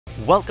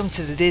Welcome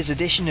to today's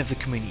edition of the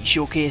Community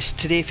Showcase,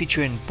 today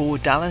featuring Bo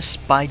Dallas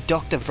by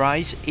Dr.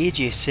 Vries,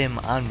 AJ Sim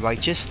and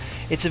Righteous.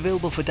 It's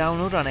available for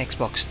download on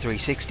Xbox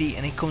 360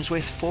 and it comes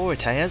with 4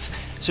 attires,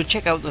 so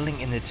check out the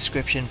link in the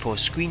description for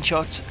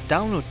screenshots,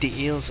 download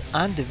details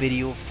and the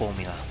video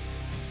formula.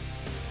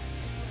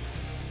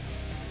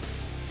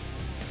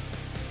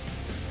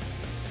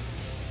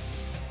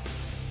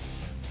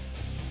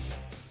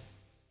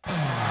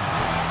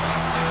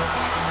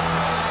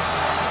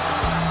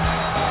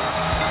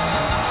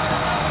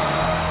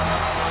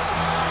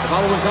 The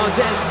following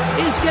contest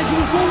is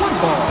scheduled for one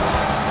fall.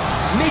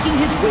 Making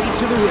his way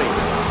to the ring,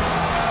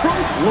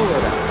 from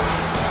Florida,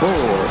 Bo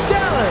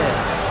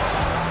Dallas.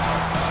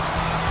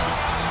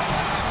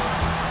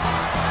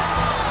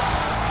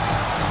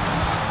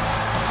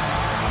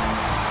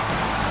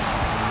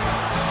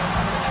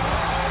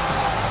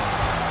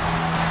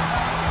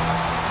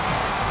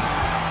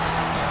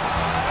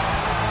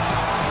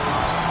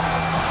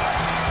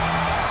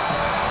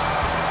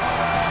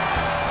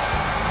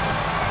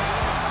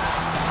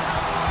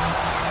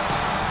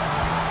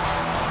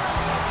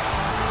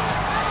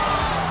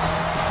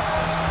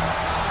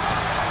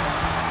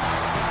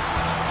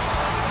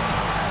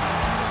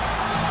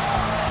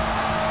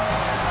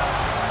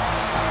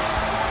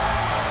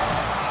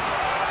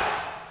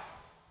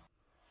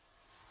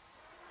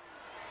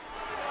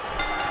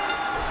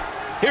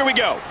 Here we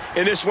go,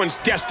 and this one's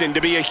destined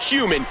to be a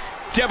human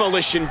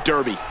demolition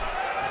derby.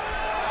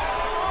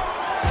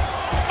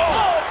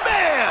 Oh,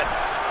 man!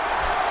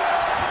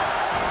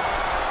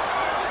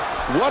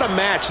 What a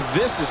match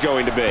this is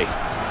going to be.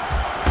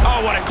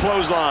 Oh, what a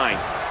clothesline.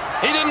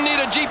 He didn't need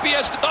a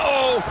GPS.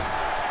 Uh-oh.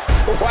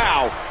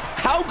 Wow,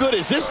 how good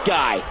is this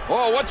guy?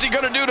 Oh, what's he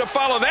going to do to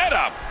follow that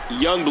up?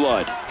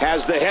 Youngblood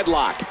has the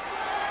headlock.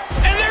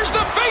 And there's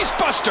the face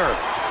buster.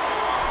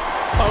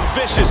 A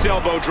vicious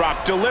elbow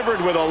drop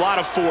delivered with a lot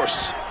of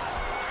force.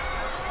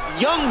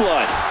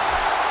 Youngblood.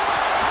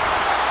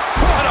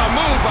 What a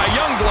move by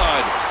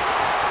Youngblood.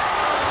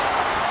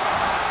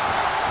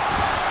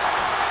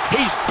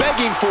 He's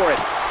begging for it.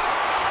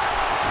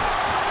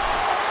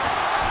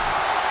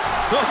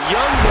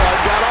 Youngblood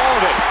got all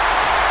of it.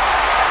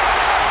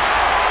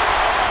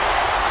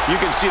 You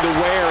can see the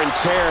wear and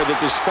tear that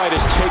this fight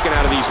has taken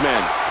out of these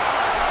men.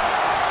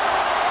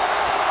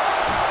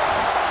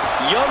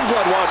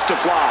 Youngblood wants to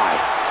fly.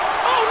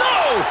 Oh,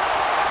 no!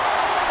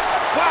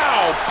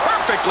 Wow,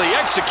 perfectly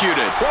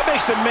executed. What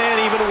makes a man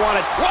even want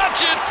to...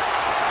 Watch it!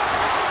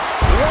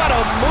 What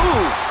a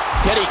move!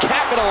 Can he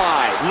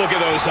capitalize? Look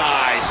at those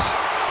eyes.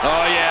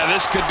 Oh, yeah,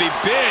 this could be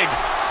big.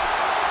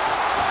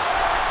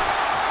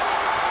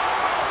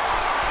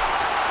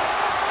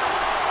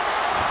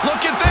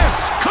 Look at this!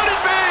 Could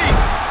it be?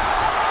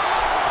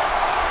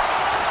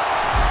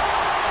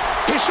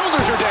 His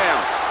shoulders are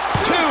down.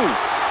 2,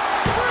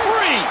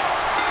 3.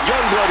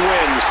 Youngblood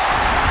wins.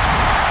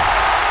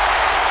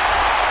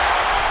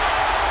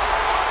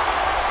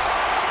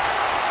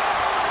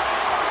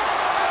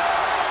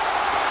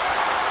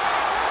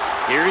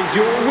 Here is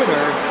your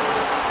winner,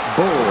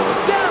 Bo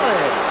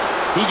Dallas.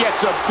 He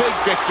gets a big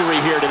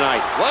victory here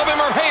tonight. Love him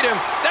or hate him,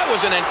 that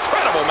was an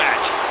incredible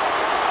match.